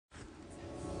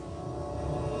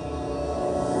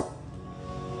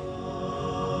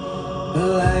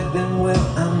alive and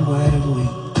well, I'm wide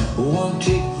awake. Won't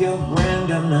take your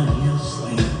brand, I'm not your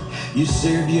slave. You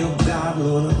serve your God,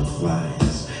 Lord of the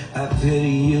flies. I pity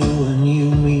you and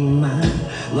you mean mine.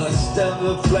 Lust of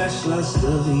the flesh, lust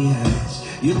of the eyes.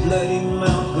 Your bloody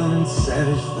mouth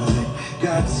unsatisfied.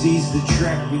 God sees the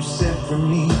trap you set for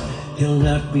me. He'll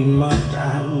not be mocked,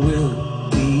 I will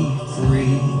be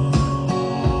free.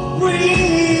 We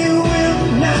will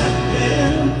not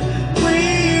bend,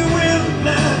 we will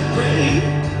not break.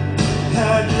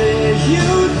 How dare you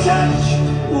touch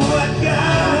what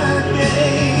God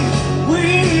gave?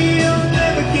 We'll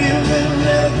never give in,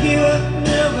 never give up,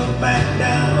 never back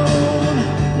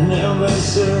down, never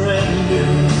surrender,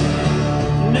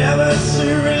 never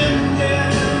surrender.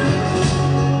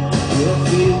 Your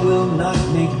fear will not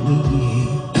make me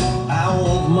behave. I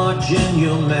won't march in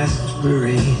your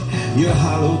masquerade. Your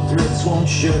hollow threats won't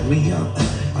shut me up.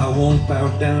 I won't bow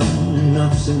down,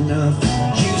 enough's enough.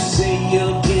 You say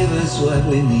you'll give us what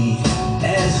we need,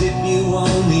 as if you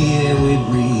own the air we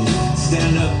breathe.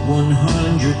 Stand up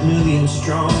 100 million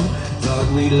strong.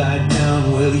 Thought we lie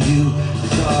down, well you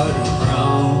thought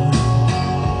wrong.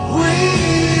 We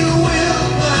will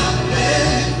not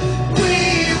bend, we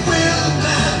will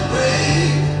not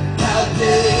break. How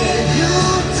dare you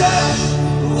touch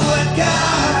what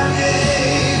God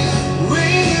gave?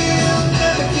 We'll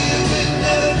never give in,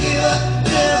 never give up,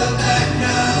 never back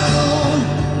down,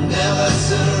 never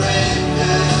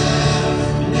surrender,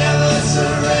 never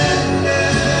surrender.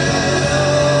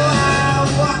 I'll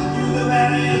walk through the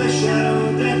valley of the shadow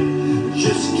of death.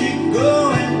 Just keep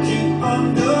going, keep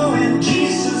on going.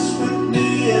 Jesus with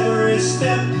me every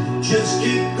step. Just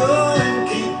keep going,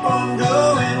 keep on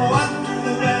going. Walk through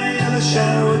the valley of the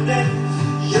shadow of death.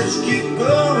 Just keep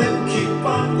going, keep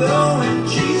on going.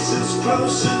 Jesus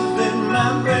closer than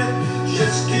my breath.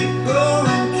 Just keep going.